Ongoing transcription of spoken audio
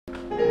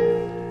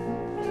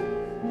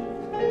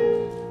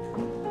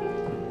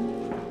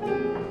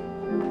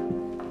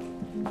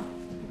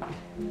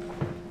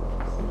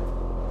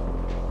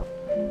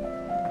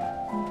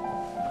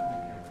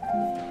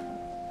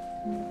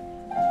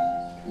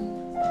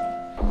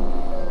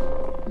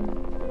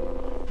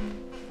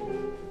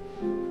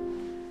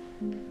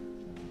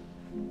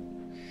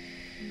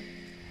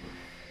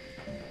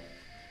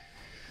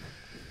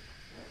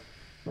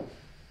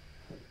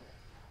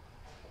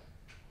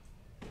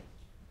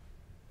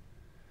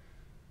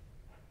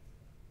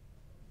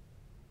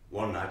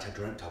one night I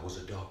dreamt I was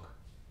a dog.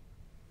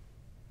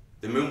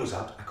 The moon was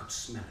out, I could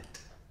smell it.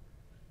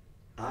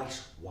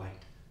 Ice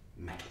white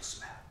metal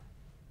smell.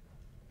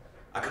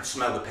 I could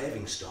smell the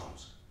paving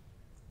stones.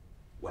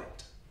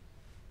 Wet.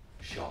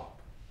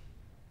 Sharp.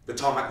 The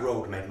tarmac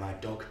road made my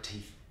dog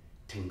teeth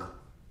tingle.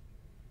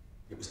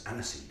 It was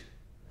aniseed.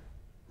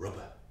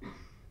 Rubber.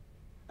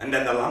 And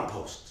then the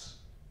lampposts.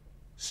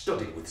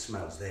 Studded with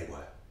smells they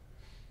were.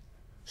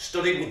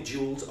 Studded with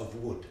jewels of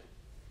wood,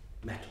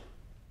 metal,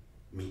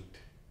 meat.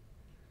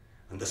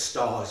 And the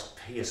stars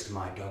pierced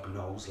my dog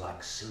nose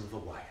like silver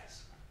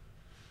wires.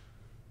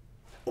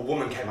 A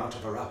woman came out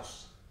of her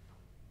house.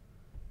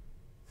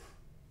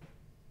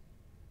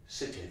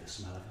 Sickly the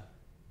smell of her.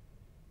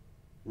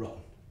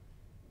 Rotten.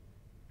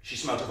 She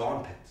smelt of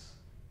armpits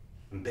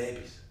and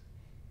babies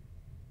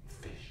and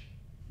fish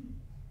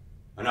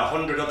and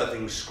 100 other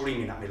things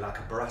screaming at me like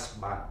a brass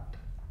band.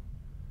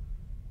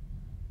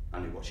 I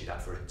knew what she'd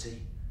had for her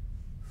tea.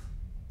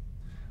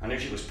 I knew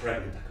she was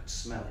pregnant, I could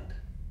smell it.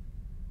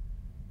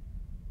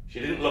 She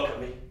didn't look at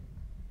me,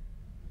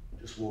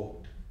 just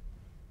walked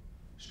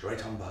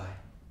straight on by.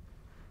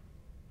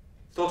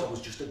 Thought I was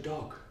just a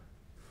dog.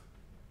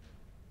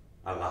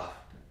 I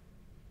laughed,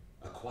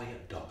 a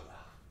quiet dog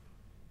laugh.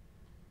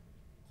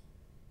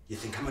 You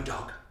think I'm a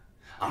dog?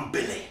 I'm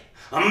Billy,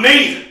 I'm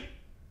me!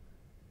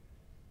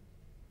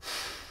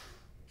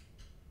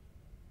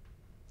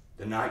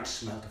 The night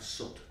smelled of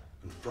soot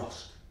and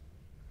frost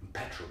and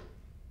petrol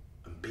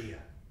and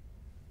beer.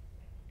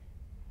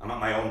 I'm at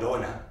my own door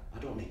now, I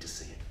don't need to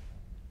see it.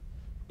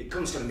 It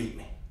comes to meet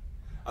me,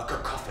 a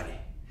cacophony.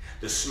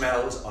 The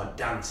smells are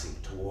dancing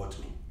towards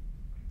me,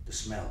 the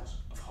smells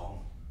of home.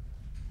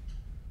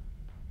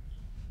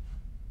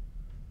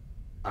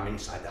 I'm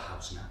inside the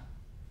house now.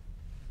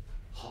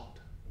 Hot,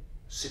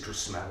 citrus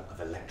smell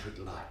of electric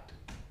light.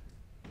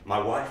 My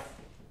wife,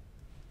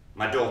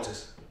 my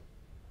daughters,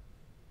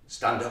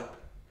 stand up.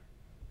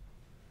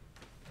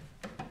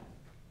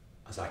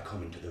 As I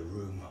come into the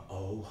room,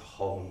 oh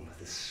home,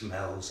 the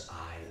smells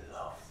I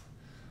love.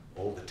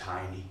 All the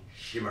tiny,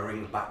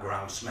 shimmering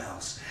background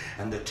smells,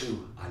 and the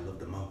two I love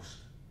the most.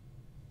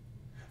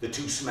 The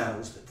two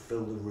smells that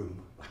fill the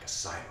room like a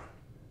siren.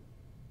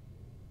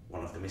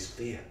 One of them is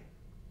fear,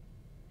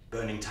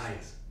 burning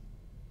tires,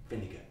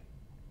 vinegar,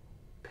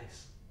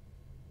 piss.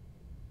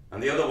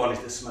 And the other one is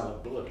the smell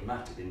of blood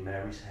matted in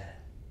Mary's hair.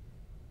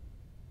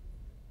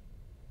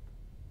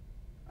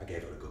 I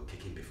gave her a good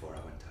kicking before I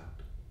went out.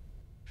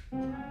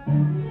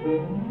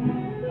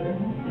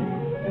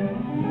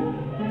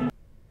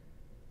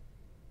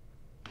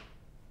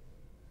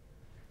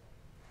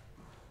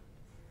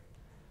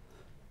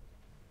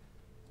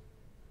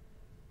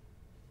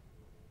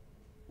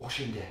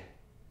 Washing day.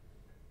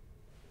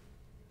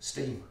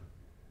 Steam.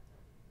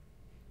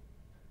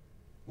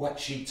 Wet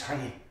sheets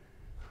hanging.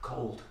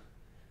 Cold.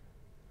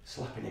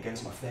 Slapping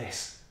against my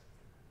face.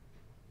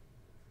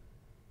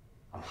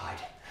 I'm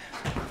hiding.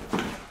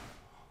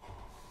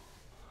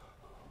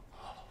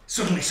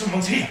 Suddenly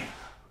someone's here.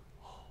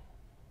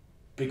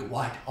 Big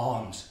white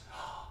arms.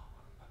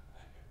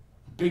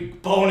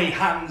 Big bony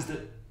hands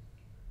that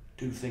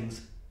do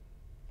things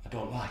I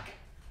don't like.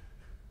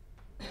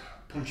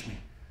 Punch me.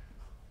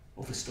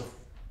 Other stuff.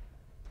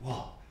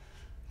 What?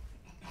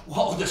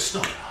 What other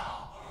stuff?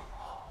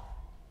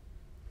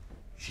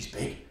 She's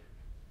big.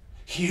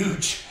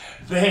 Huge.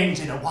 Veins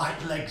in her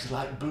white legs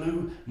like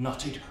blue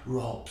knotted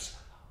ropes.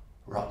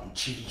 Rotten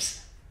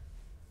cheese.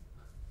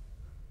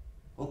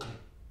 Ugly.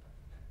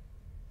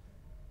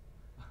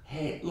 I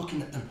hate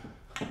looking at them.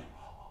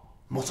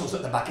 Muscles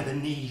at the back of the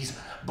knees,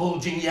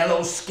 bulging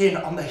yellow skin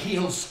on the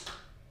heels.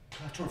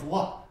 Clatter of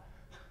what?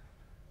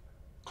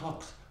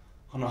 Clogs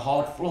on a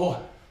hard floor.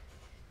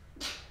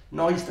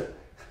 Noise that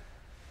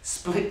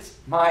splits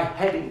my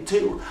head in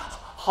two.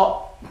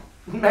 Hot,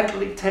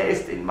 metally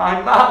taste in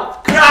my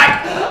mouth.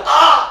 Crack!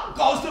 Ah!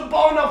 Goes the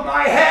bone of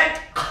my head.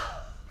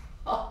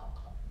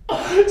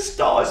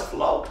 Stars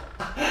float.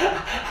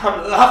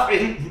 I'm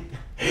laughing.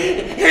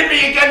 Hit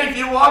me again if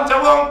you want,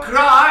 I won't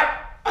cry.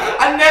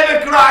 I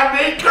never cry,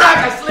 me. Crack,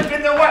 I slip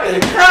in the way.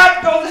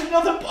 Crack, goes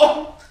another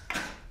bone.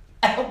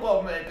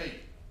 Elbow,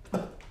 maybe.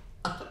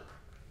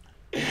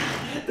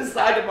 The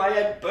side of my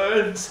head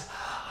burns.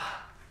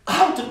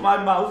 Out of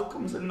my mouth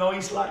comes a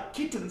noise like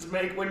kittens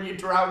make when you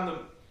drown them.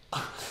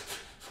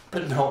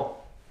 But no.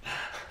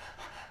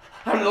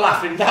 I'm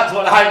laughing, that's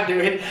what I'm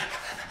doing.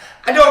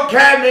 I don't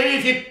care, me,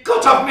 if you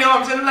cut off my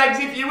arms and legs,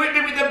 if you hit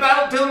me with a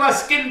belt till my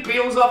skin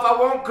peels off, I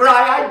won't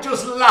cry, I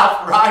just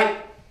laugh,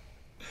 right?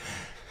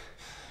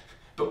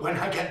 But when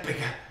I get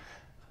bigger,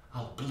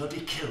 I'll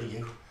bloody kill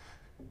you.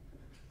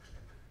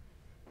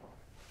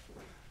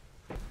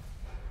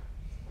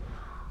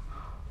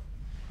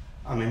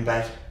 I'm in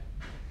bed.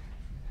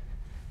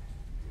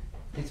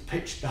 It's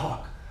pitch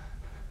dark.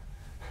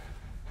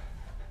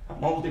 I'm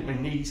holding my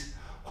knees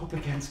up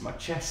against my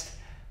chest.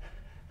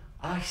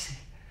 Icy.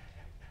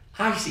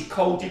 Icy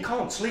cold. You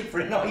can't sleep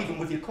for it, not even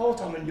with your coat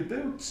on and your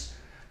boots.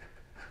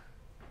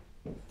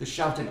 They're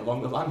shouting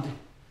along the landing.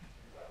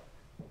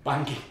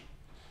 Banging.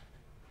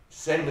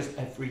 Same as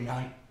every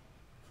night.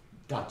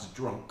 Dad's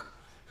drunk.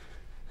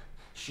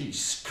 She's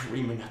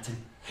screaming at him.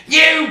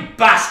 You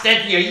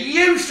bastard! You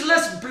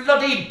useless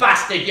bloody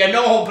bastard! You're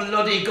no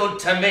bloody good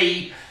to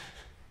me!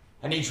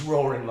 And he's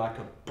roaring like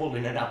a bull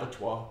in an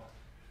abattoir.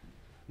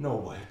 No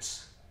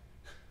words.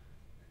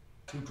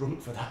 Too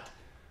drunk for that.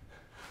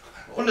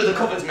 Under the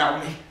covers now,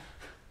 me.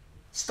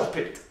 Stop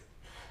it.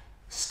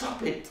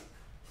 Stop it.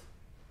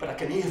 But I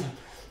can hear them.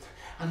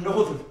 I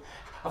know them.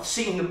 I've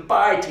seen them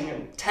biting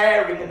and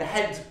tearing and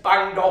heads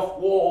banged off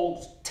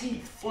walls,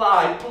 teeth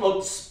fly,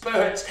 blood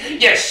spurts.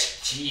 You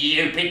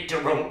stupid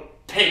drunk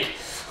pig.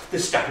 The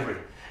staggering.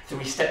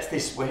 3 steps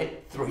this way,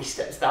 3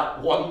 steps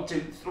that. 1, 2,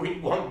 3,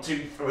 1,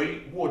 2,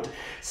 3. Wood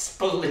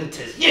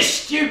splinters. You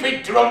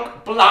stupid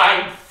drunk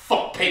blind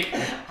fuck pig.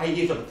 I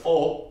hear them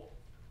fall.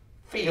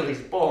 Feel his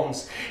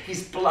bones.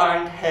 His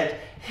blind head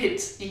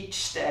hits each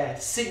stair.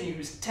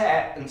 Sinews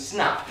tear and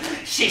snap.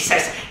 She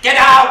says, "Get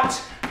out!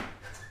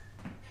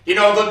 You're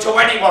no good to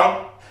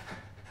anyone."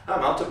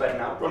 I'm out of bed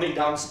now, running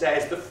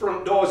downstairs. The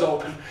front door's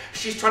open.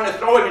 She's trying to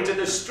throw him into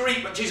the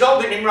street, but she's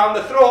holding him round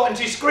the throat and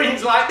she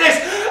screams like this.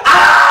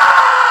 Ah!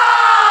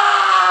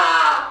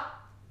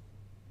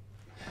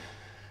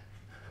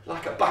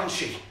 Like a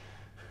banshee.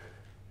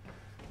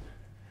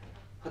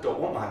 I don't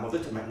want my mother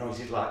to make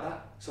noises like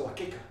that, so I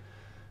kick her.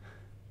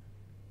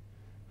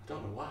 I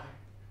don't know why,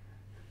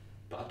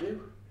 but I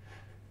do.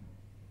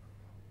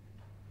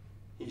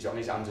 He's on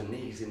his hands and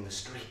knees in the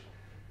street.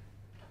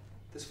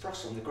 There's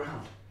frost on the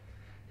ground,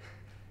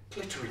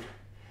 glittering.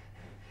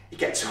 He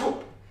gets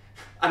up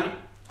and he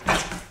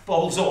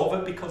falls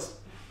over because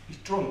he's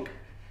drunk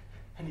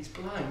and he's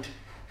blind.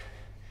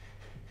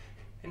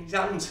 And his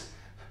hands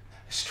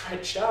are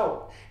stretched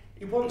out.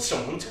 He wants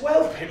someone to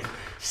help him.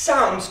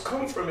 Sounds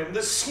come from him,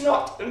 there's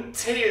snot and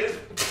tears.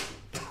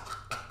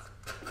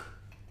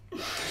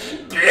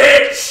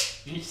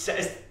 "Bitch!" he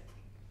says.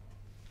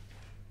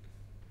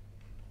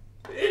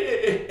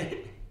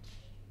 "Bitch!"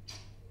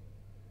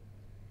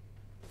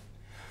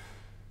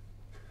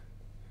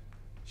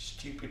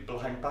 Stupid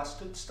blind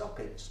bastard, stop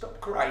it. Stop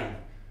crying.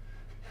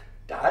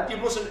 Dad, you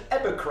mustn't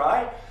ever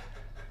cry.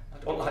 I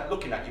don't like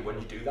looking at you when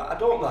you do that. I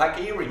don't like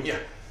hearing you.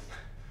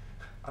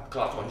 I'm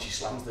glad when she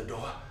slams the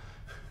door.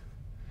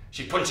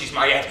 She punches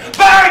my head.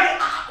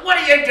 Bang! What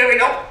are you doing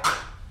up?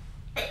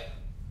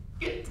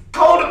 It's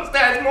cold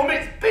upstairs, Mum.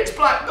 It's pitch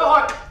black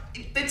dark.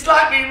 It's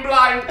like being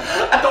blind.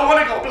 I don't want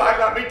to go blind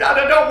like me, Dad.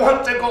 I don't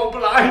want to go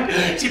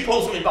blind. She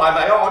pulls me by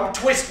my arm,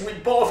 twists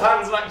with both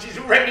hands like she's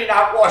wringing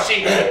out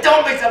washing.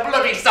 Don't be so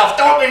bloody soft.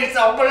 Don't be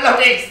so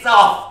bloody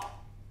soft.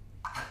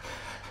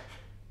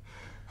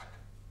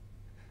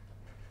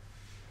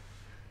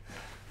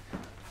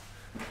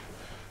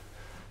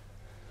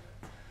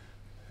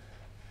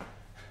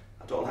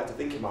 I don't like to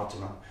think about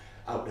him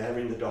out there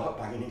in the dark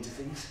banging into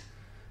things.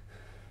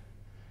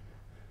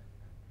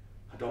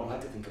 I don't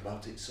like to think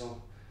about it,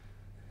 so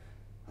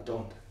I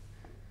don't.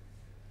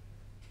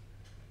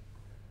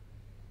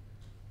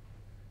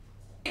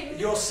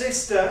 Your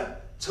sister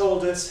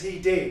told us he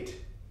did.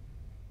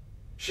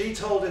 She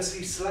told us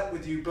he slept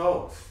with you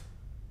both.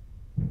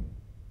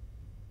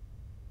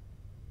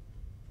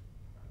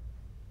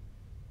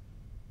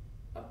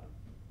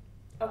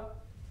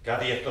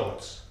 Gather your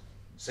thoughts.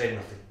 Say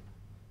nothing.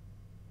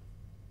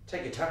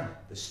 Take your time.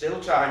 There's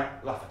still time.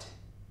 Laugh at it.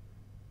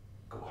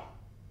 Go on.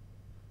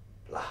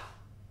 Laugh.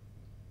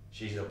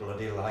 She's a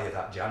bloody liar,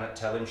 that Janet.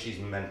 Tell him she's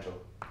mental.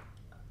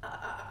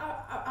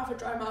 I have a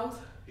dry mouth.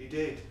 He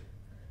did,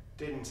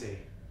 didn't he?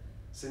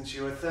 Since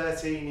you were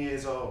 13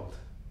 years old.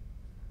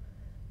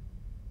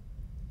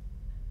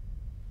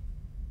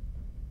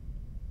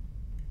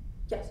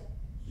 Yes.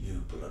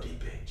 You bloody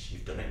bitch.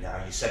 You've done it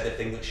now. You said the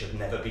thing that should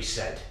never be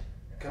said.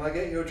 Can I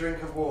get you a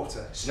drink of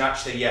water?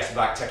 Snatch the yes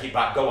back. Take it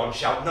back. Go on.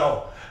 Shout.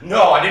 No.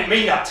 No, I didn't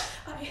mean that.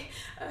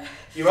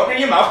 You're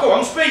opening your mouth. Go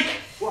on. Speak.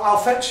 Well, I'll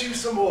fetch you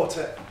some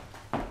water.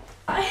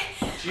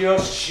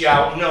 Just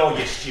shout. No,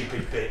 you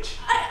stupid bitch.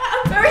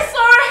 I'm very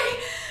sorry.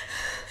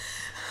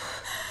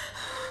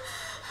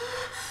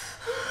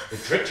 They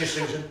tricked you,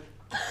 Susan.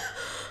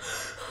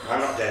 I'm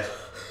not dead.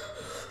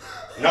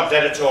 Not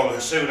dead at all,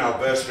 and soon I'll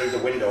burst through the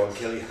window and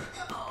kill you.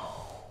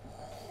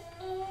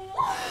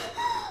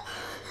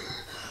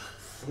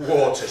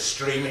 Water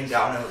streaming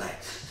down her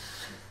legs.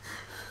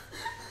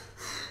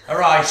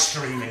 Her eyes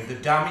streaming. The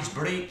dam is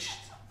breached.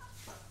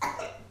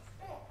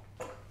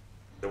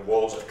 The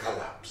walls have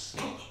collapsed.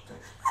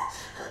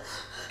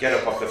 Get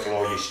up off the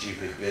floor, you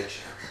stupid bitch.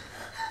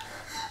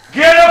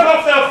 Get up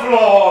off the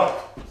floor!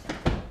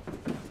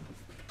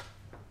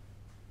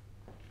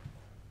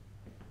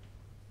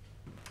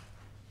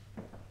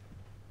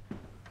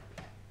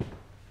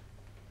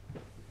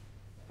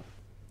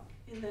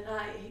 In the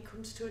night, he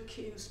comes to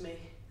accuse me.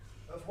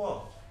 Of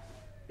what?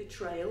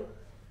 Betrayal.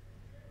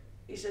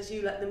 He says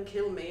you let them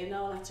kill me and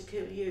I'll have to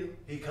kill you.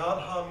 He can't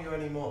harm you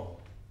anymore.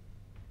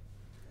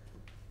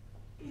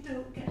 You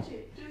don't get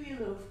it, do you,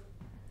 love?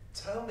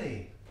 Tell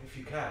me, if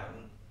you can.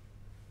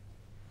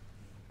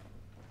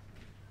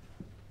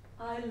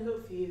 I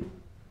love you,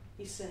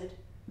 he said,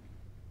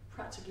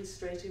 practically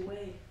straight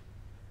away.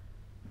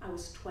 I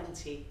was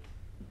 20.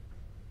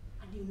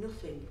 I knew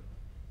nothing.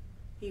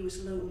 He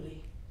was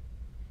lonely.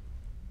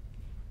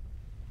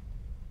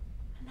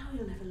 And now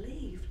he'll never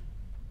leave.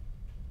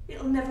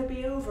 It'll never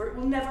be over. It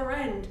will never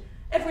end.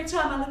 Every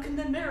time I look in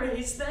the mirror,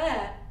 he's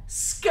there.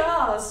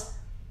 Scars.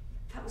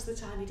 That was the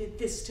time he did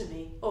this to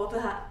me, or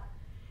that.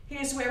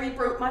 Here's where he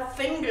broke my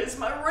fingers,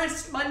 my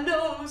wrist, my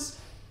nose.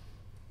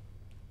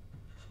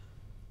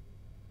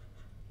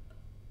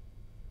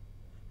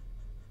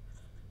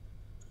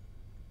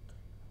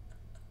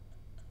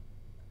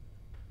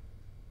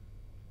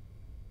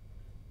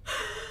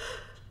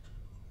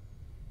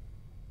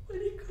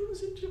 When he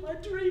comes into my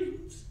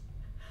dreams,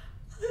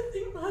 I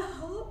think my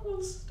heart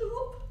will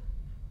stop.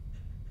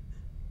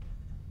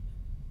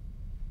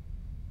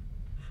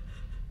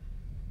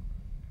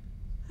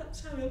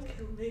 That's how he'll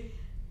kill me.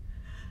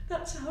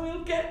 That's how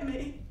he'll get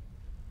me.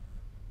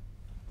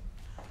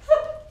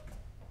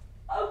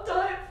 I'll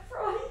die of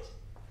fright.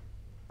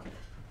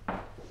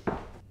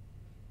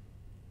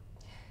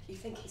 You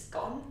think he's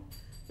gone?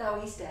 Now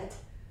he's dead.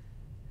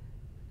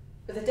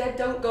 But the dead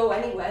don't go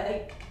anywhere.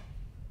 They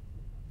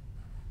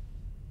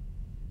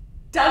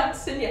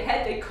dance in your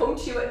head. They come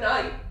to you at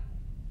night.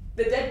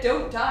 The dead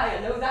don't die.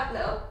 I know that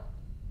now.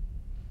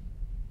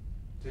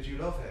 Did you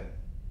love him?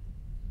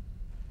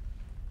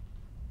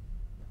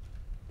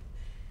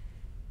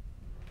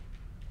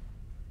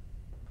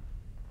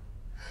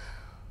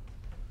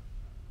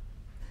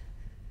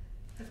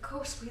 Of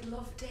course we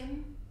loved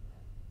him.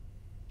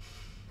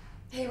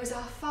 He was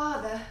our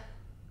father.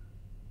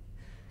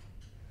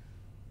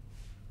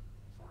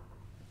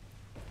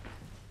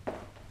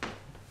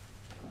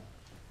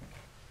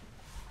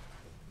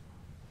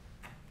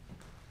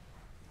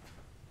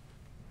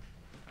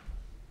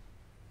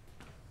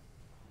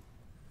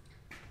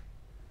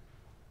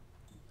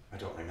 I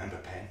don't remember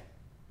pain.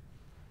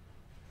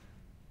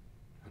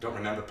 I don't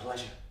remember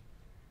pleasure.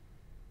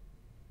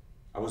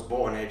 I was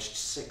born aged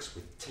 6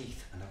 with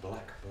teeth and a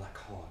black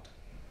heart.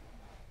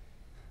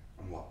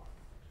 And what?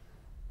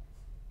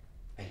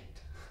 8.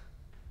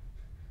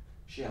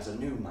 She has a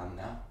new man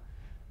now.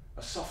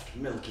 A soft,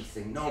 milky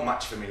thing, no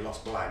match for me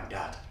lost blind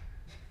dad.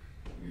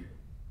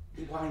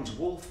 He winds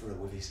wool for her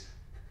with his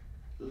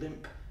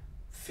limp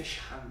fish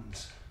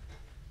hands.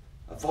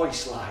 A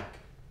voice like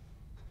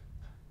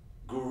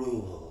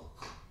gruel.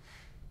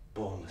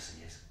 Boneless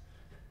he is.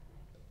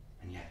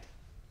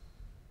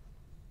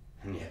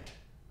 And yet,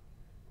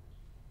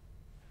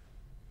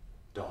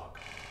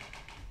 dark.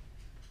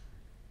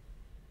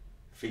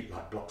 Feet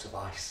like blocks of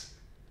ice.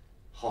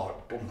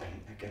 Heart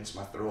bumping against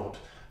my throat.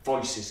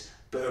 Voices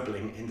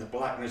burbling in the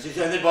blackness. Is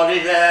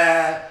anybody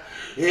there?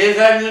 Is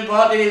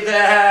anybody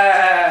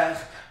there?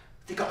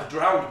 They got a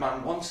drowned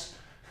man once.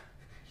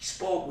 He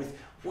spoke with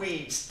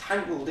weeds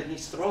tangled in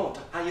his throat.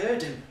 I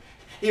heard him.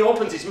 He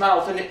opens his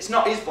mouth and it's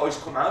not his voice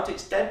come out,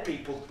 it's dead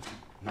people.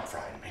 Not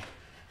frightened me.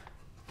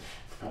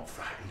 Not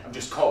frightened. I'm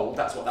just cold.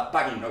 That's what that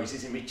banging noise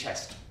is in my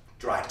chest.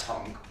 Dry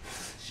tongue.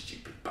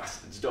 Stupid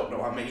bastards don't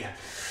know I'm here.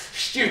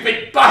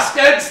 Stupid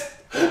bastards!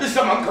 There's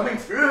someone coming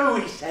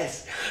through, he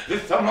says.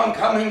 There's someone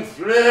coming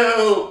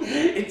through.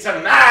 It's a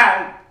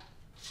man.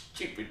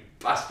 Stupid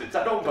bastards.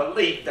 I don't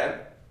believe them.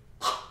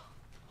 I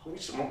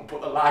wish someone would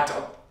put the light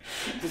on.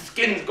 The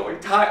skin's going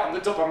tight on the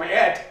top of my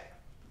head.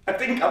 I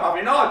think I'm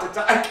having a heart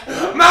attack.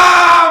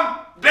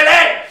 Mom!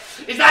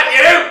 Billy! Is that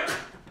you?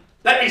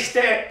 Let me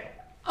stay.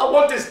 I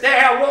want to stay.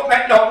 I won't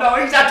make no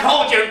noise. I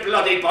told you,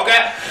 bloody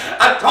bugger.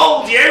 I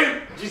told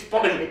you. She's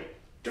pulling me,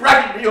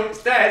 dragging me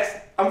upstairs.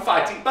 I'm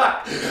fighting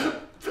back.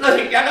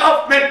 Bloody get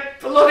off me.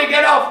 Bloody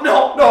get off.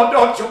 No,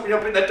 don't shut me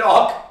up in the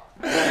dark.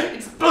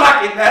 It's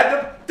black in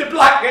there. The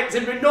black gets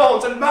in my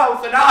nose and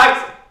mouth and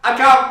eyes. I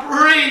can't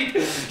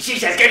breathe. She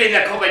says, get in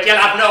the cupboard, you'll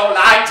have no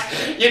light.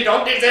 You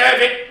don't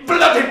deserve it.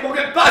 Bloody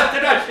bugger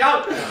bastard, I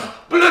shout.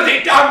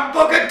 Bloody damn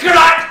bugger,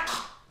 crack.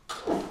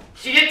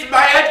 She hits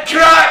my head,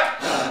 crack.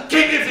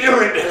 Keep your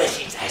fury, Billy,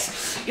 she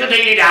says. You'll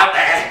need it out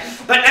there.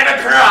 But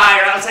never cry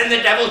or I'll send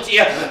the devil to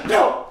you.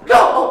 No,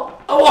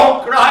 I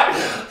won't cry.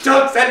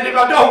 Don't send him,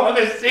 I don't want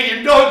to see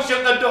him. Don't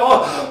shut the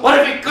door. What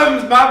if he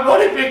comes, man?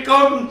 What if he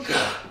comes?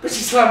 But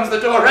she slams the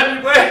door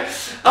anyway.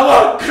 I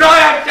won't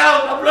cry, I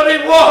shout. I bloody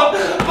won't.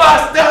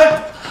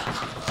 Bastard!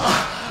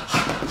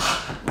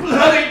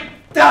 Bloody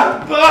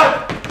damn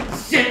blood!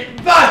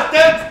 Shit,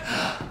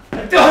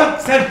 bastard! Don't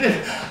send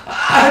him.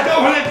 I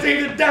don't want to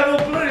see the devil,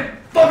 bloody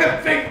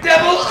fucking big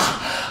devil.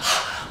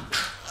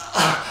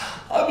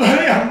 I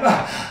bloody am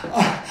not. I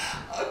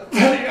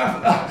bloody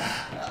am not.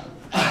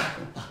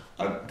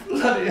 I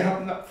bloody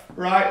am not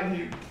frightened,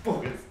 you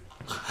buggers.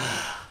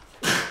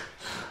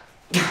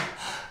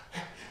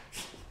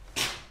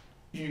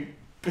 You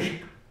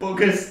big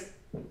buggers.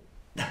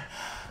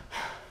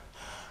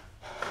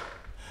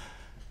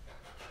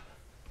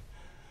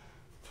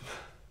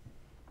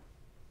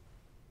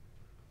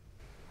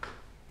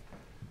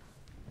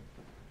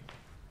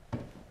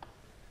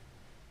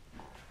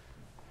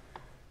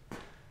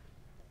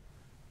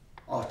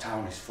 Our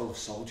town is full of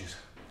soldiers.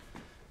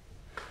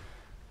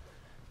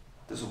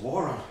 There's a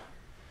war on.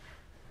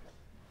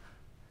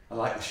 I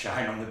like the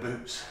shine on the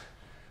boots.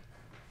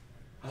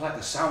 I like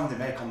the sound they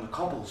make on the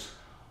cobbles,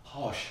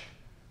 harsh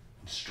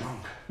and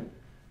strong.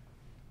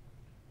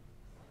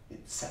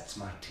 It sets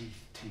my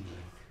teeth tingling.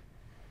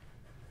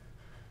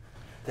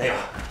 They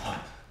are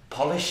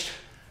polished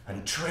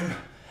and trim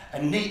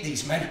and neat,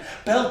 these men,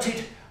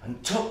 belted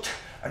and tucked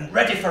and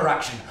ready for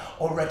action.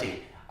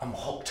 Already I'm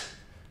hooked.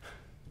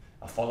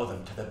 I follow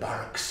them to the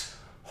barracks.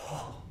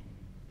 Oh,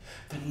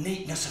 the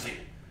neatness of it,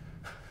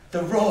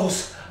 the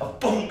rows of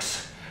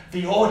bunks,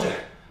 the order.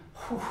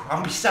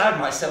 I'm beside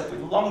myself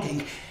with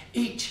longing.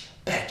 Each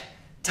bed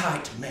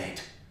tight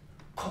made,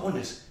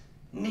 corners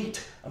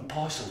neat and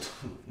parcelled,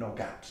 no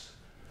gaps,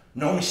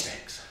 no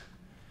mistakes.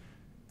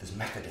 There's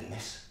method in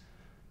this.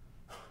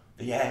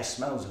 The air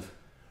smells of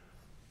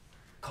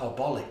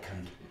carbolic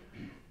and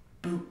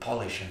boot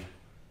polish and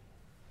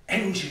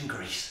engine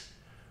grease.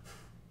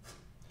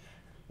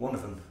 One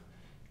of them,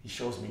 he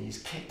shows me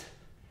his kit.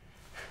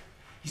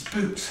 His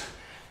boots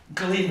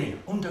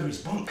gleaming under his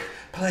bunk,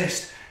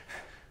 placed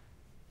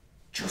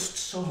just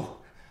so,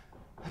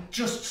 at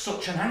just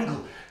such an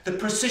angle. The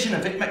precision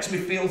of it makes me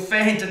feel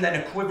faint, and then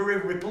a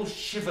quivering ripple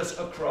shivers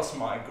across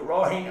my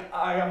groin.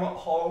 I am at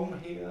home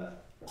here.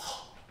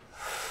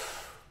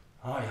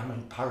 I am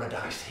in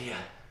paradise here.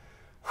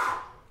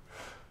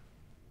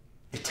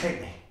 They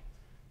take me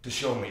to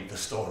show me the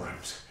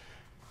storerooms.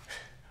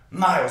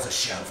 Miles of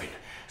shelving,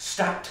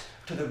 stacked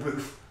to the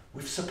roof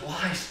with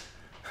supplies.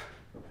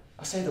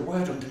 I say the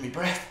word under my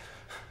breath.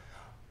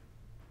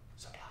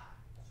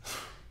 Supplies.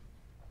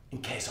 In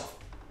case of,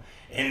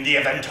 in the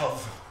event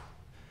of,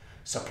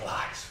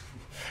 supplies.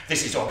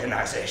 This is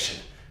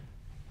organisation.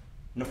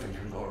 Nothing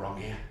can go wrong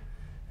here.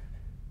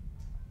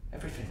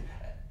 Everything,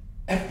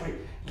 every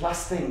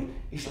last thing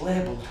is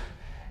labelled.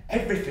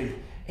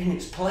 Everything in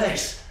its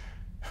place.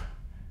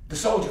 The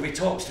soldier, he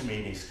talks to me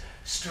in his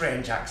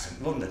strange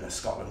accent, London or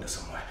Scotland or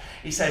somewhere.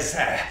 He says,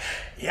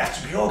 you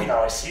have to be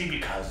organised, see,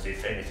 because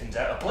if anything's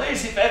out of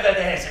place, if ever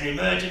there's an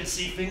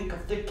emergency, think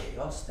of the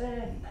chaos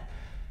then.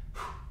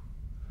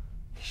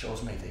 He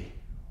shows me the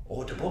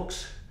order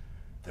books,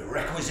 the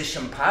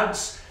requisition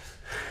pads,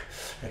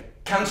 the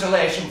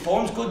cancellation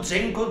forms, goods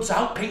in, goods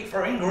out, pink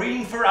for in,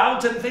 green for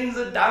out, and things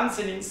are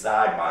dancing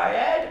inside my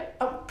head.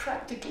 I'm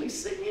practically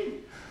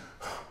singing.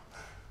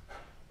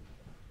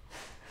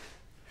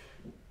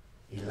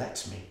 He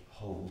lets me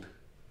hold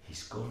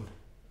his gun.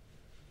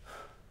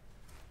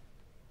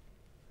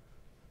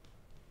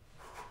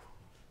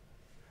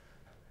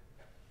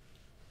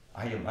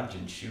 I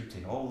imagine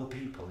shooting all the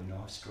people in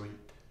our street.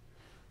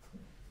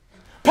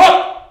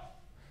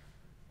 Pop!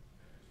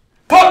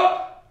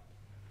 Pop!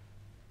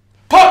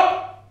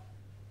 Pop!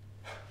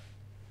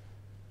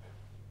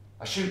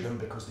 I shoot them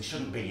because they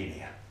shouldn't be in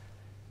here,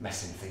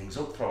 messing things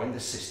up, throwing the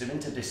system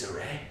into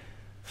disarray.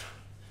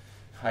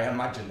 I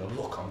imagine the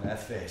look on their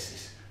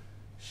faces.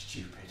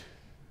 Stupid,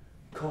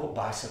 caught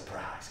by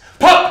surprise.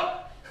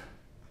 Pop!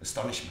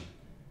 Astonishment,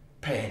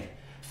 pain,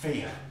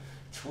 fear,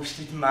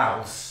 twisted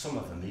mouths, some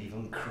of them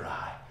even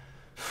cry.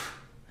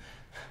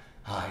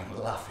 I'm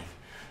laughing.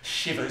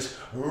 Shivers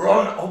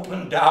run up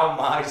and down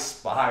my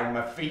spine.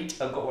 My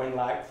feet are going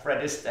like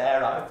Fred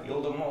Astaire. I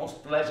feel the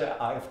most pleasure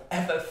I've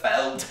ever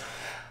felt.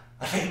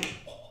 I think,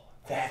 oh,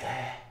 they're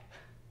there.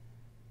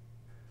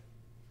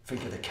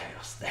 Think of the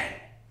chaos then.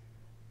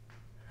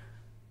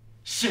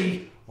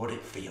 See what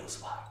it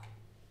feels like.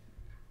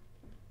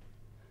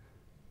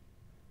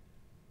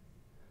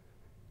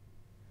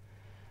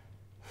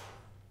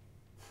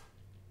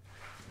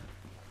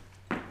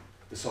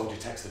 The soldier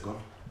takes the gun.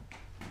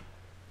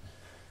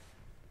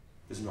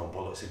 There's no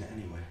bullets in it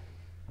anyway.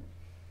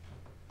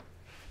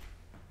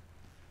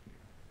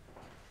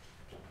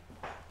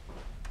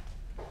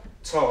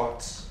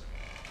 Tarts.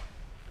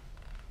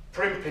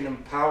 Primping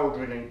and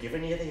powdering and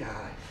giving you the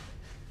eye.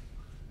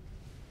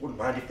 Wouldn't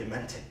mind if they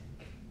meant it.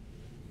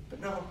 But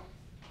no,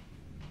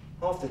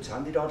 half the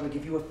time they'd hardly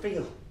give you a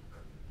feel.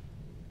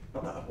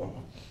 Not that I'd want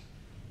one.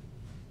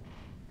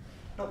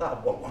 Not that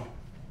I'd want one,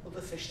 but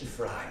the fish to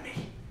fry me.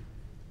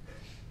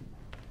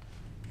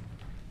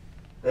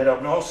 They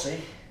don't know, see?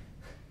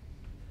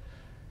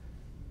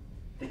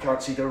 They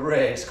can't see the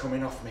rays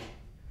coming off me.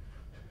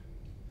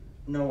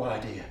 No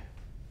idea,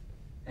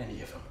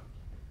 any of them.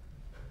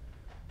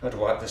 I'd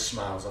wipe the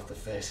smiles off the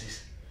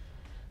faces.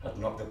 I'd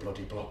knock the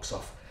bloody blocks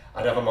off.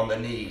 I'd have them on their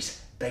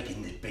knees,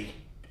 begging they'd be.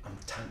 I'm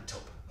tanked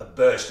up, a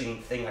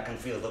bursting thing. I can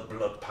feel the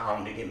blood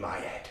pounding in my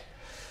head.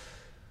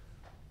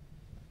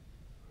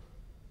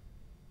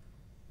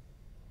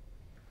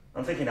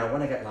 I'm thinking now,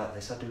 when I get like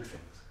this, I do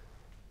things.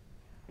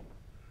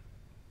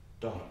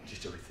 Don't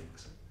just do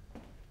things.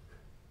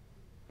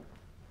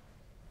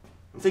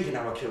 I'm thinking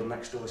how I killed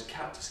next door's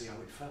cat to see how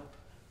it felt.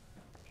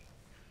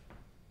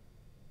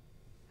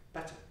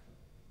 Better.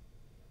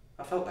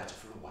 I felt better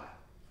for a while.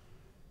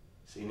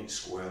 Seeing it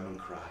squirm and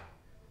cry.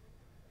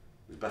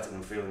 It was better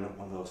than feeling up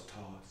one of those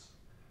tars.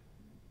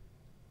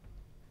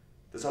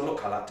 There's a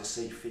look I like to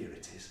see, fear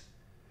it is.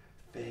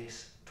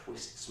 Face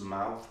twists,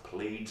 mouth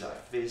pleads, I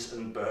fizz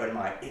and burn,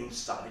 my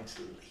insides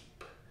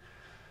leap.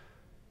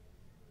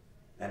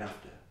 Then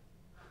after,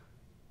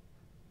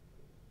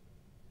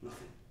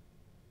 nothing.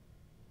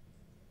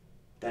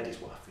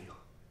 is what I feel.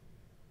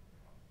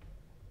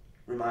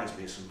 Reminds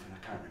me of something,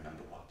 I can't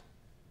remember what.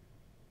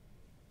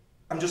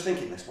 I'm just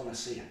thinking this when I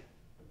see her.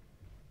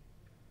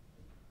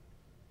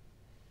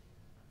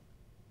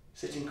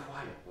 Sitting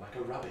quiet like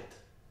a rabbit.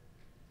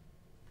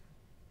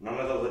 None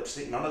of the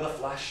lipstick, none of the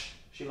flash.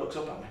 She looks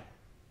up at me.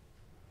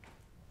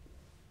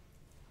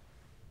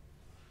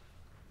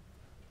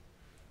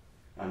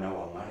 I know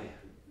I'll marry her.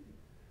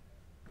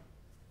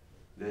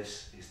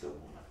 This is the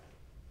woman.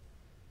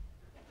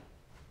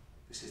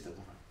 This is the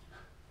woman.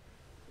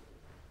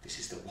 This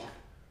is the one.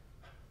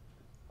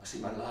 I see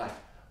my life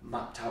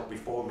mapped out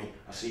before me.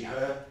 I see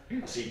her,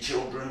 I see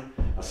children,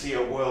 I see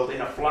a world.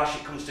 In a flash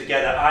it comes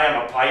together. I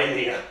am a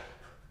pioneer.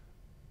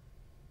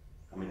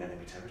 I'm in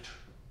enemy territory.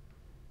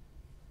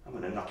 I'm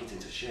going to knock it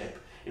into shape,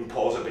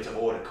 impose a bit of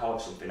order,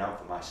 carve something out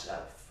for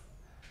myself.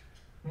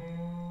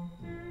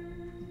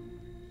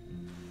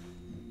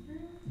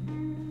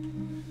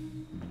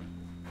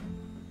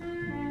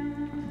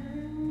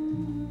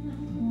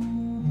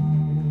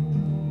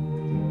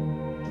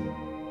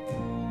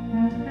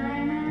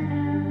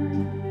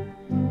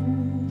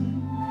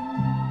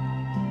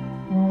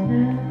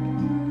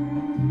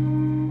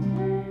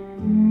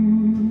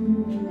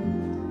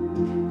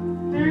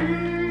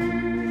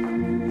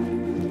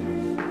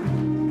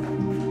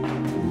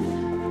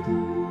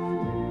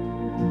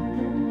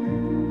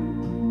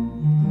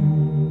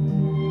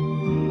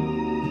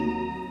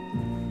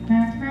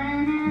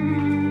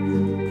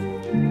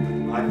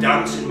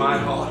 Dance in my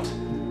heart.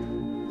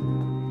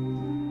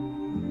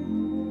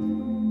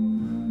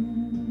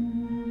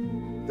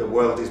 The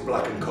world is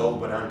black and cold,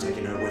 but I'm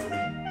taking her with me.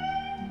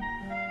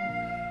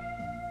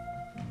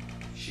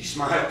 She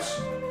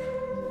smiles.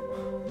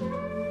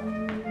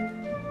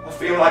 I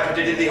feel like I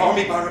did in the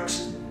army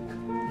barracks.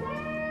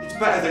 It's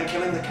better than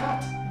killing the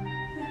cat.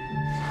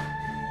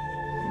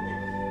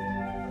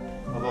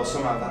 Although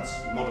somehow that's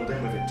muddled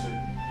in with it too.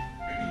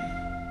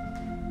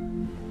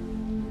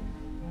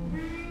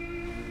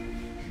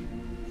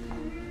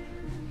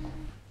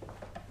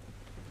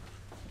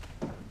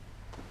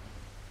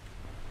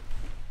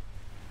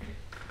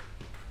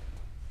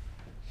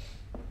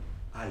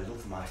 I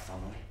love my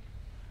family.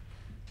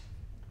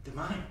 They're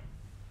mine.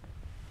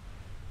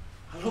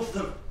 I love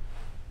them.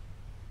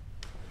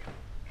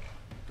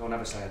 Don't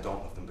ever say I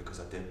don't love them, because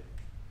I do.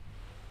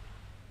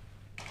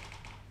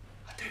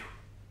 I do.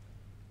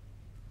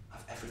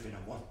 I've everything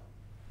I want.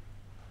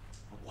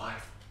 A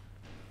wife.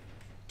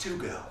 2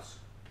 girls.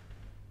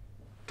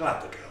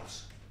 Glad the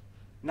girls.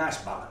 Nice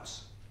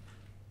balance.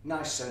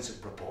 Nice sense of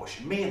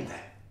proportion. Me and them.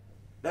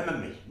 Them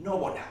and me. No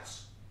one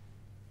else.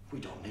 We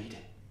don't need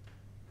it.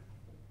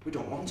 We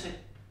don't want it.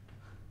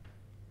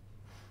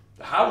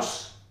 The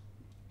house,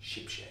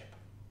 shipshape.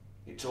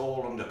 It's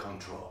all under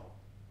control.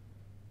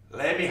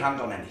 Lay me hand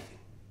on anything,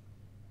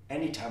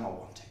 anytime I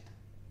want it.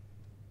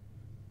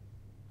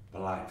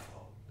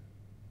 Blindfold.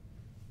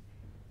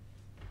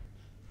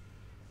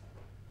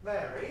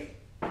 Mary?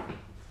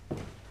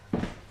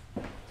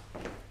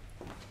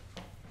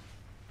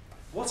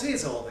 What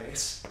is all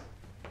this?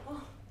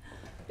 Oh,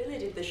 Billy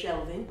did the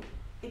shelving.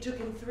 It took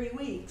him 3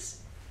 weeks.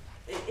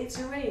 It's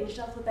arranged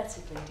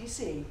alphabetically, do you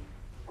see?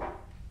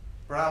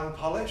 Brown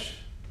polish,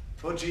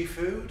 budgie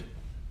food,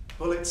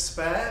 bullets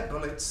spare,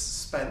 bullets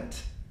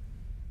spent,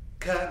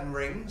 curtain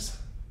rings,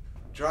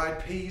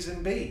 dried peas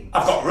and beans.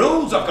 I've got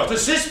rules, I've got a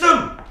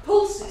system.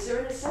 Pulses are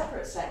in a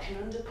separate section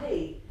under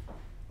P.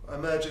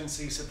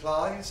 Emergency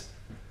supplies,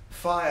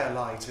 fire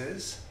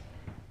lighters.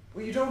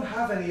 Well, you don't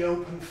have any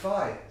open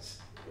fires.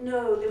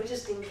 No, they were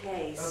just in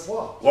case. Of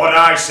what? What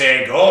I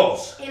say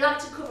goes. He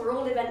liked to cover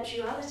all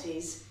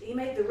eventualities. He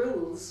made the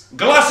rules.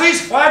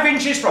 Glasses 5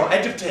 inches from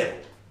edge of table.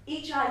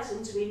 Each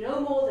item to be no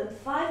more than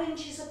 5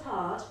 inches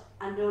apart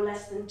and no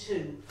less than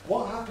 2.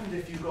 What happened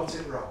if you got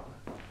it wrong?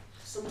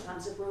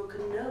 Sometimes a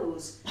broken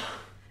nose.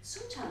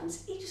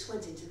 Sometimes he just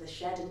went into the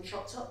shed and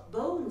chopped up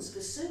bones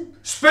for soup.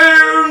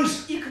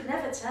 Spoons! You could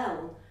never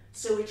tell,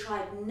 so we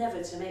tried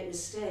never to make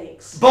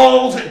mistakes.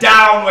 Bowls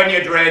down when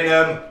you drain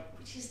them.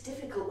 Which is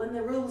difficult when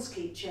the rules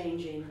keep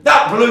changing.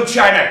 That blue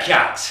china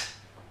cat.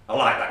 I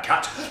like that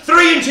cat.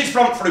 3 inches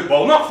from fruit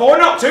bowl. Not 4,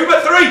 not 2,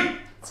 but 3.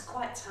 It's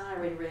quite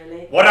tiring,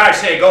 really. What I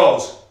say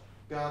goes.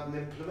 Garden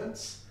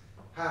implements,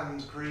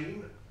 hand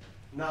cream,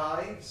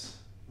 knives,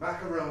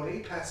 macaroni,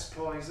 pest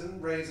poison,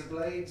 razor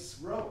blades,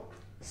 rope.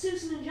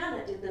 Susan and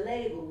Janet did the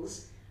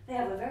labels. They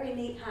have a very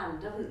neat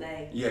hand, haven't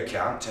they? You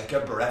can't take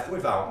a breath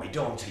without me.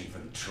 Don't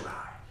even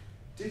try.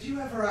 Did you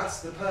ever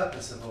ask the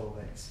purpose of all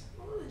this?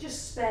 Oh, they're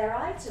just spare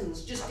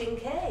items, just in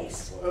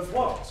case. Of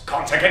what?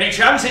 Can't take any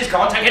chances,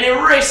 can't take any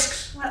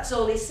risks. That's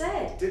all he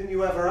said. Didn't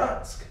you ever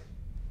ask?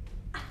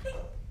 I think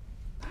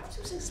perhaps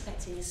he was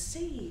expecting a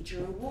siege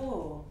or a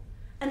war.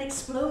 An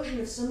explosion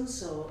of some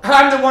sort.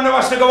 I'm the one who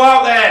has to go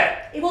out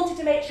there. He wanted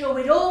to make sure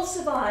we'd all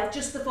survive,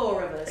 just the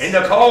 4 of us. In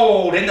the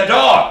cold, in the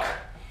dark.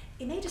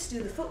 He made us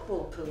do the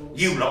football pools.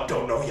 You lot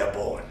don't know you're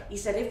born. He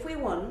said if we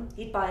won,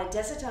 he'd buy a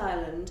desert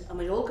island and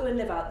we'd all go and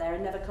live out there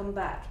and never come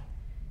back.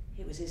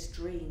 It was his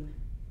dream.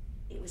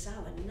 It was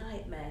our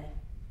nightmare.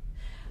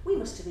 We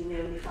must have been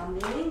the only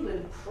family in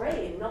England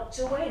praying not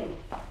to win.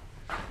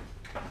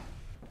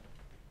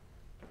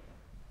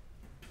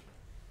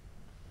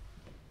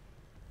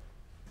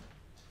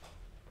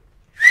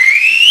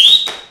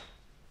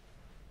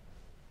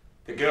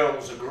 The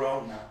girls are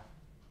grown now.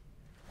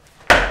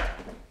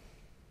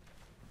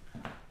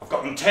 I've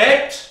got them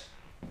taped.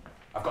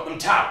 I've got them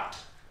tagged.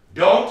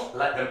 Don't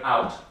let them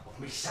out of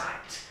my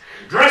sight.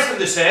 Dress them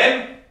the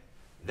same.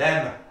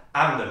 Them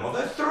and the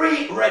mother.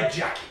 3 red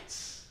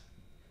jackets.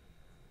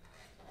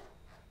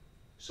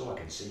 So I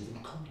can see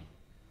them coming.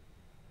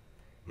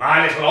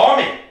 My little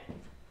army.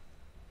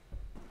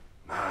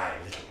 My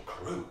little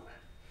crew.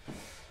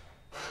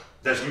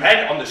 There's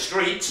men on the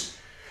streets.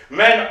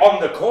 Men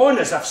on the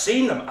corners. I've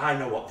seen them. I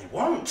know what they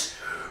want.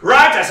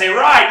 Right, I say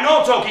right.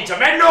 No talking to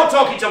men. No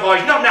talking to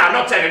boys. Not now.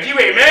 Not ever. Do you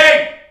hear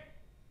me?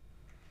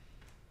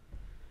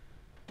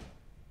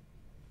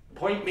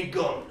 Point me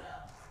gun.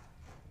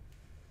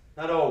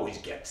 That always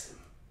gets them.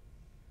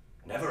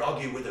 Never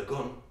argue with a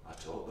gun. I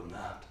taught them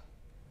that.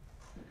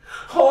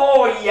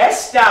 Oh,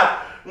 yes,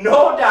 Dad.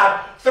 No,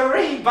 Dad.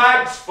 3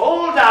 bags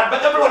full, Dad.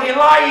 But they're bloody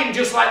lying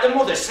just like the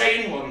mother,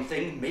 saying one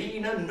thing,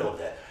 mean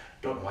another.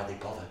 Don't know why they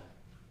bother.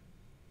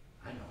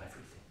 I know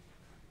everything.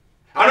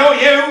 I know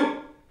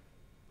you.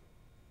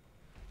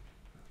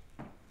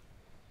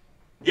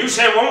 You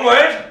say one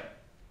word.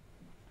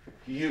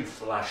 You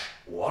flash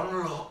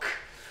one look.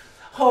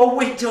 Oh,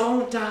 we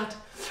don't, Dad.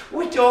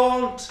 We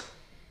don't.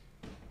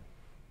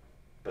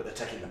 But they're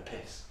taking the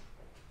piss.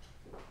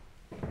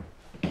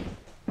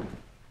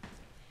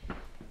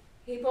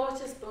 He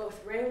bought us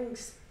both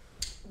rings.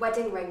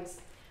 Wedding rings.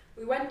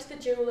 We went to the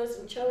jewellers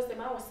and chose them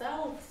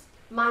ourselves.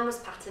 Mine was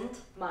patent.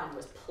 Mine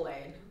was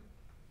plain.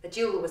 The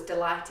jeweller was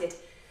delighted.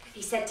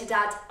 He said to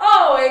Dad,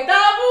 Oh, a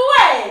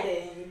double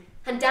wedding!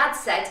 and Dad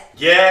said,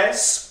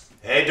 Yes,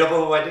 a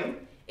double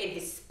wedding. In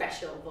his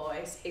special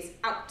voice, his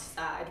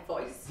outside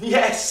voice.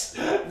 Yes,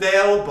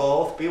 they'll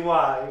both be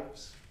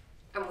wives.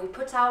 and we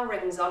put our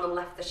rings on and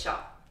left the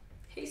shop.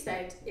 He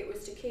said it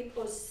was to keep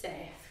us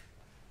safe.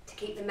 To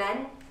keep the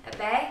men at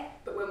bay.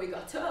 But when we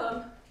got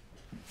home,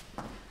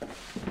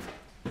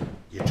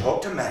 You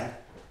talk to men,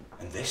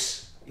 and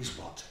this is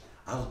what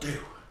I'll do.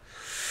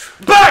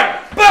 Bang!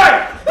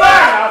 Bang!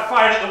 Bang! I'll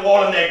fire at the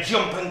wall and they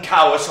jump and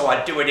cower, so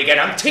I do it again.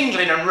 I'm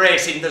tingling and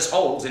racing, there's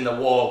holes in the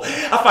wall.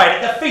 I fire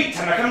at the feet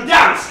to make them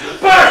dance.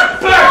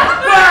 Bang! Bang!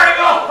 Bang!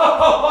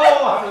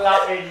 Oh, I'm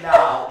laughing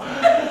now.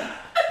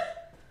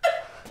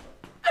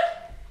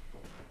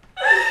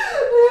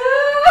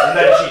 And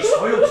then she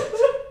spoils it.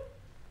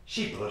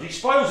 She bloody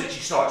spoils it.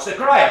 She starts to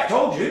cry. I've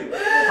told you.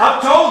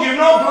 I've told you,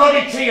 no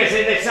bloody tears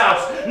in this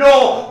house.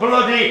 No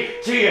bloody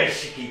tears.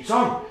 She keeps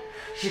on.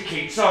 She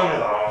keeps on.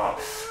 Oh,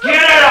 get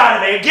it out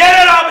of there.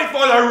 Get it out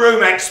before the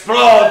room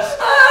explodes.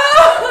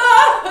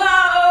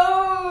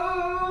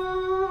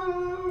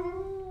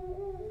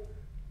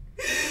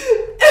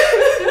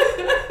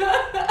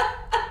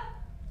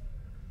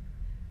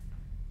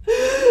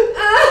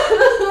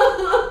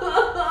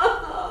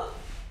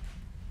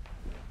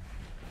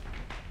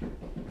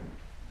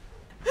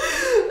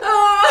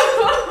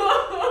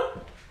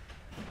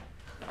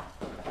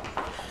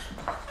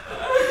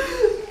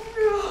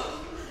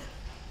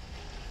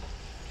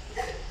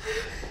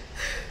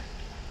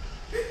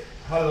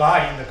 I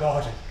lie in the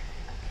garden,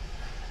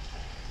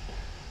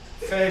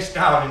 face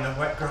down in the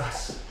wet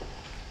grass.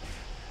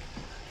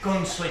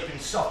 Gun sleeping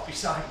soft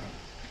beside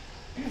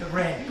me. The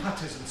rain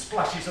patters and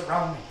splashes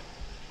around me.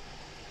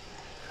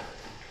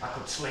 I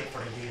could sleep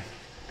for a year.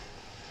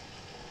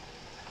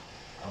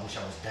 I wish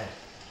I was dead.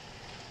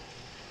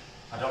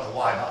 I don't know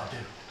why, but I do.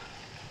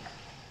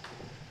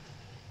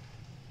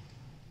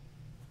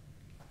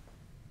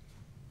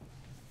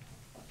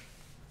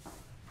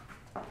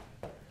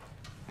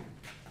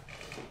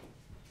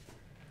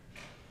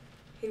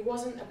 he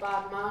wasn't a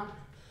bad man,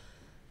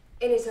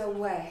 In his own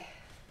way.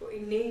 but he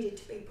needed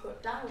to be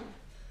put down.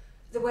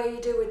 The way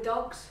you do with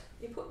dogs.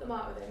 You put them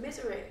out of their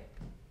misery.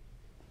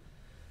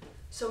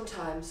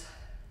 Sometimes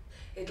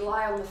he'd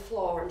lie on the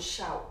floor and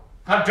shout.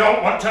 I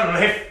don't want to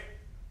live.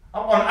 I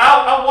want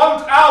out. I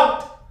want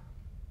out.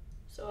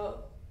 So,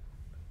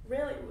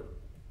 really,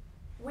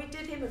 we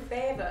did him a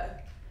favour.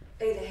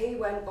 Either he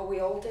went or we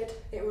all did.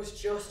 It was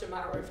just a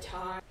matter of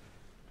time.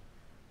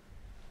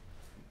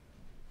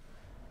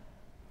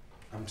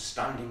 I'm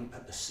standing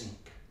at the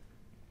sink.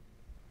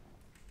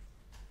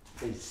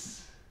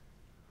 This.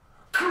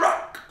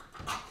 Crack!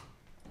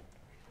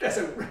 There's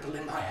a ripple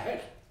in my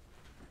head.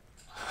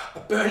 A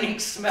burning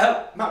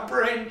smell, my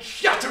brain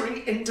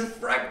shattering into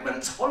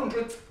fragments,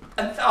 hundreds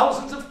and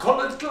thousands of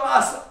coloured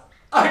glass.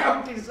 I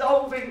am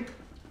dissolving.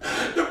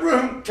 The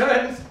room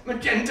turns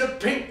magenta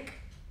pink.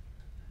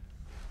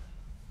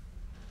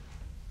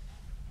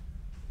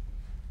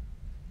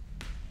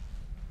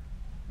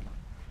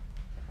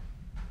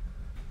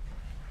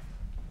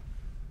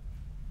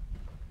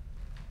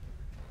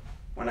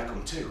 When I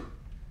come to,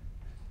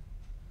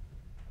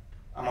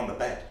 I'm on the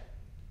bed.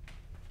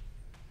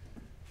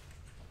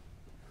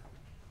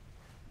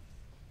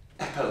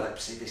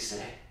 Epilepsy, they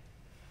say.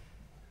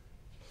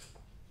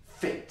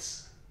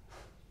 Fits.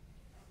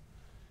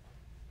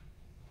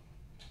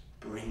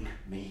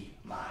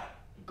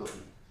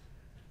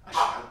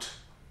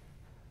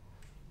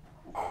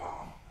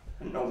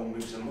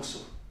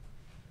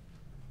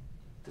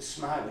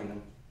 smiling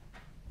and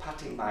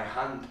patting my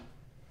hand.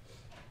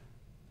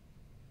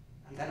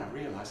 And then I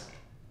realised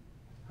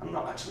I'm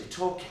not actually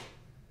talking.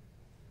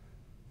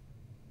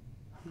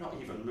 I'm not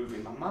even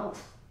moving my mouth.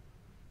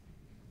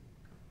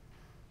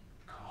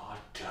 God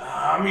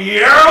damn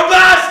you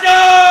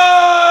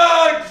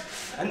bastards!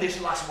 And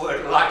this last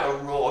word, like a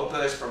roar,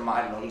 bursts from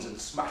my lungs and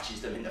smashes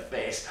them in the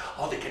face.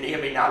 Oh, they can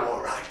hear me now,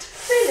 all right.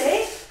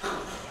 Billy?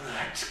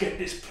 Let's get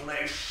this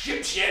place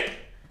shipshape.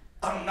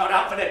 I'm not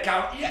out for the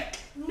count yet.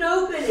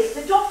 No, Billy.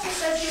 The doctor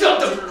says you...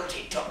 Shut the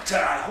bloody doctor.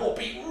 I hope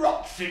he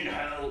rots in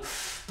hell.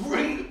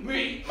 Bring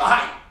me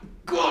my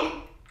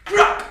gun.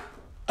 Crack.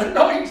 A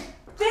noise.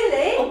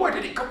 Billy? Oh, where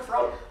did it come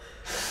from?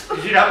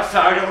 Is it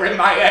outside or in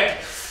my head?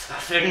 I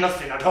say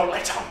nothing. I don't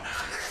let on.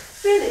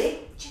 Billy?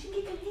 Do you think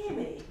you can hear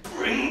me?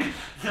 Bring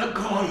the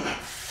gun.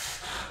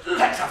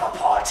 Let's have a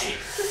party.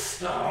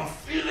 I'm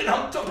feeling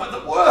on top of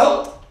the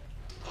world.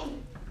 Oh,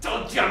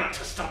 tell Janet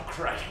to stop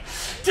crying.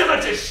 Tell her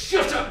to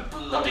shut her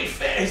bloody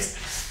face.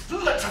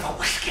 Let's have a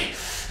whiskey.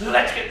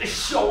 Let's get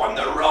this show on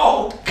the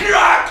road.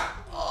 Crack!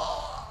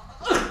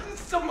 Oh,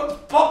 someone's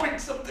popping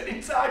something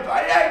inside my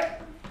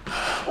head.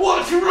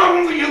 What's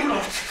wrong with you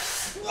lot?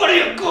 What are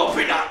you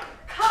gawping at?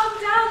 Calm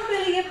down,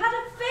 Billy. You've had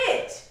a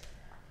fit.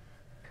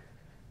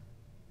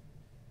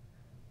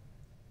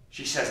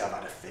 She says I've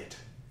had a fit.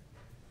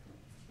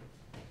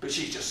 But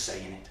she's just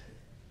saying it.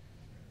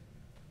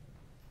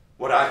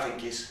 What I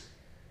think is,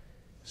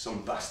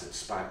 some bastard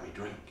spiked me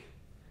drink.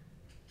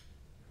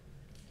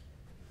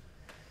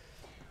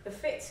 The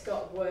fits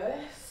got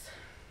worse.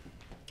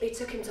 He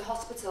took him to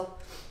hospital.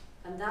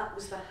 And that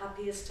was the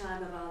happiest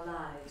time of our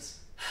lives.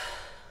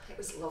 It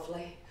was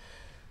lovely.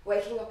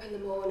 Waking up in the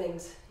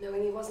mornings,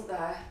 knowing he wasn't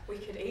there. We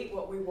could eat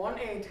what we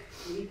wanted.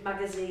 Read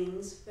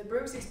magazines. The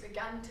bruises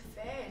began to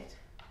fade.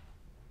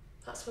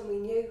 That's when we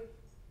knew.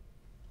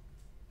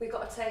 We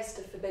got a taste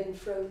of forbidden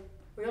fruit.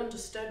 We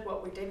understood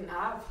what we didn't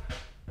have.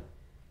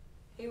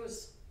 He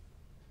was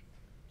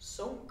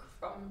sunk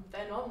from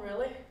then on,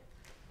 really.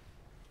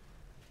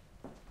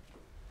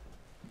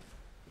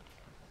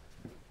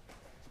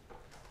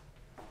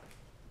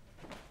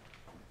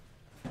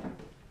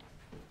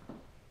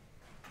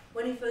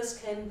 When he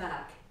first came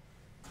back,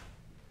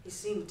 he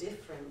seemed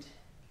different.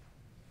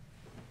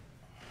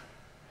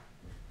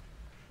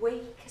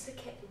 Weak as a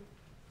kitten.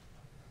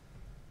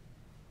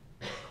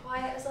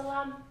 Quiet as a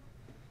lamb.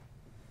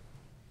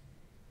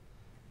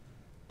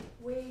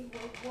 We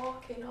were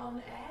walking on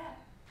air.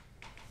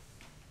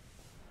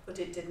 But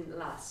it didn't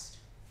last.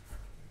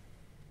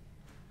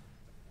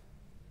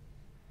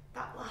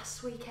 That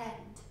last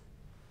weekend,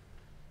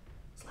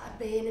 it's like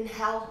being in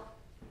hell.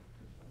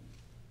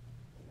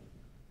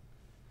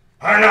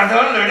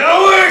 Another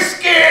little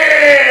whiskey!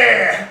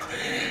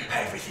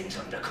 Everything's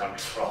under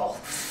control.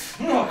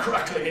 No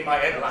crackling in my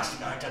head last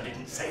night, I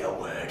didn't say a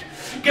word.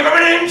 Give him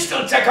an inch,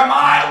 they'll take a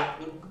mile.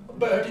 A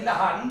bird in the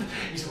hand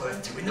is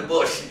worth two in the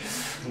bush.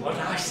 What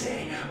I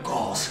say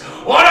goes.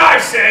 What I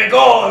say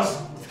goes.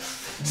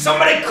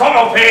 Somebody come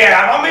up here,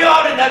 I'm on my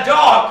own in the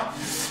dark.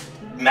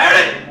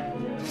 Mary,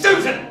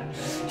 Susan,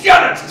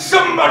 Janet,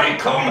 somebody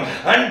come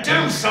and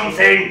do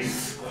something.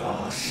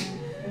 Oh,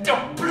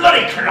 stop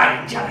bloody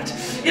crying, Janet.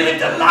 You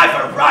lived a life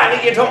of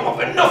Riley, you don't want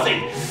for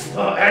nothing.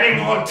 Oh,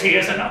 any more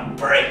tears and I'll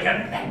break your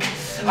neck.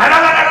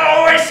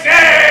 Another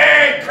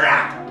whiskey!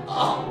 Crack!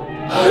 Oh,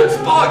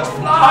 sparks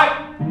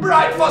fly,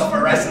 bright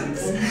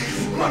phosphorescence.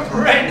 My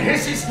brain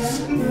hisses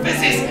and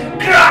fizzes.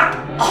 Crack!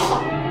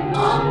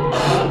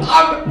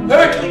 I'm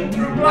hurtling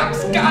through black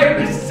sky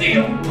in a sea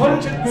of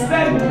pungent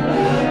scent.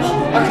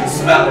 I can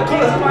smell the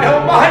colours of my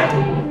own mind.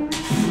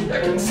 I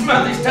can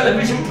smell this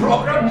television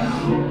program.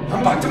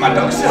 I'm back to my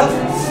dog self.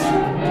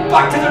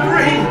 Back to the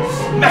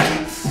dream. Metal.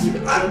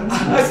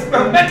 I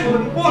smell metal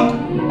and wood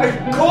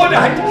and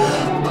cordite.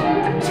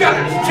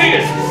 Janet's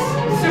tears.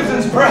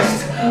 Susan's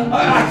breast. I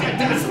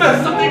smell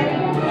something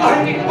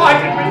blinding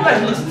white and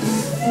relentless.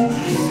 I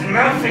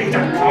smell things I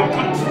can't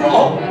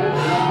control.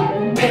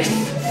 Piss.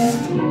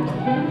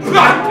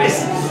 My piss.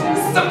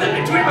 Something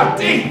between my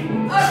teeth.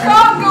 I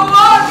can't go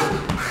on!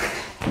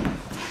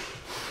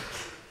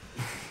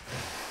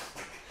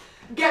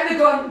 Get the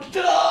gun!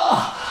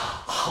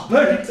 Oh,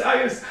 burning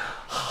tires.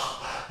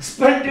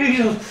 Spent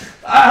diesel.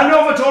 An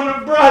overtone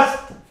of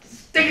brass.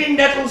 Stinging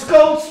nettles,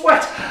 cold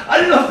sweat.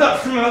 I love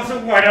that smell, so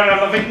why don't I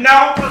love it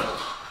now?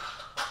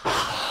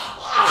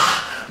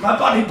 My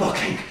body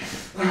bucking.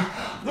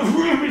 The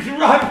room is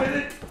ripe with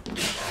it.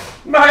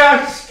 My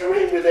eyes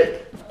stream with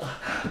it.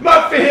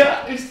 My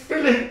fear is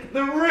filling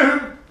the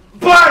room.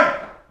 Burn!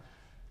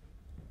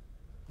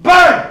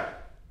 Burn!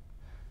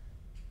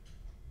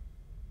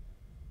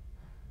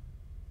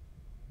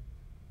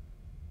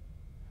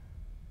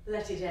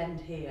 Let it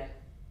end here.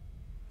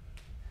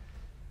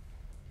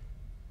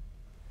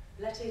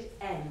 Let it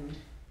end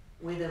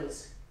with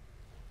us.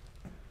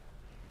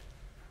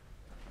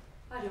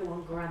 I don't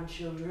want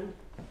grandchildren.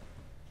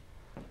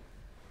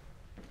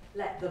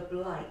 Let the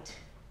blight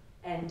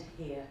end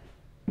here.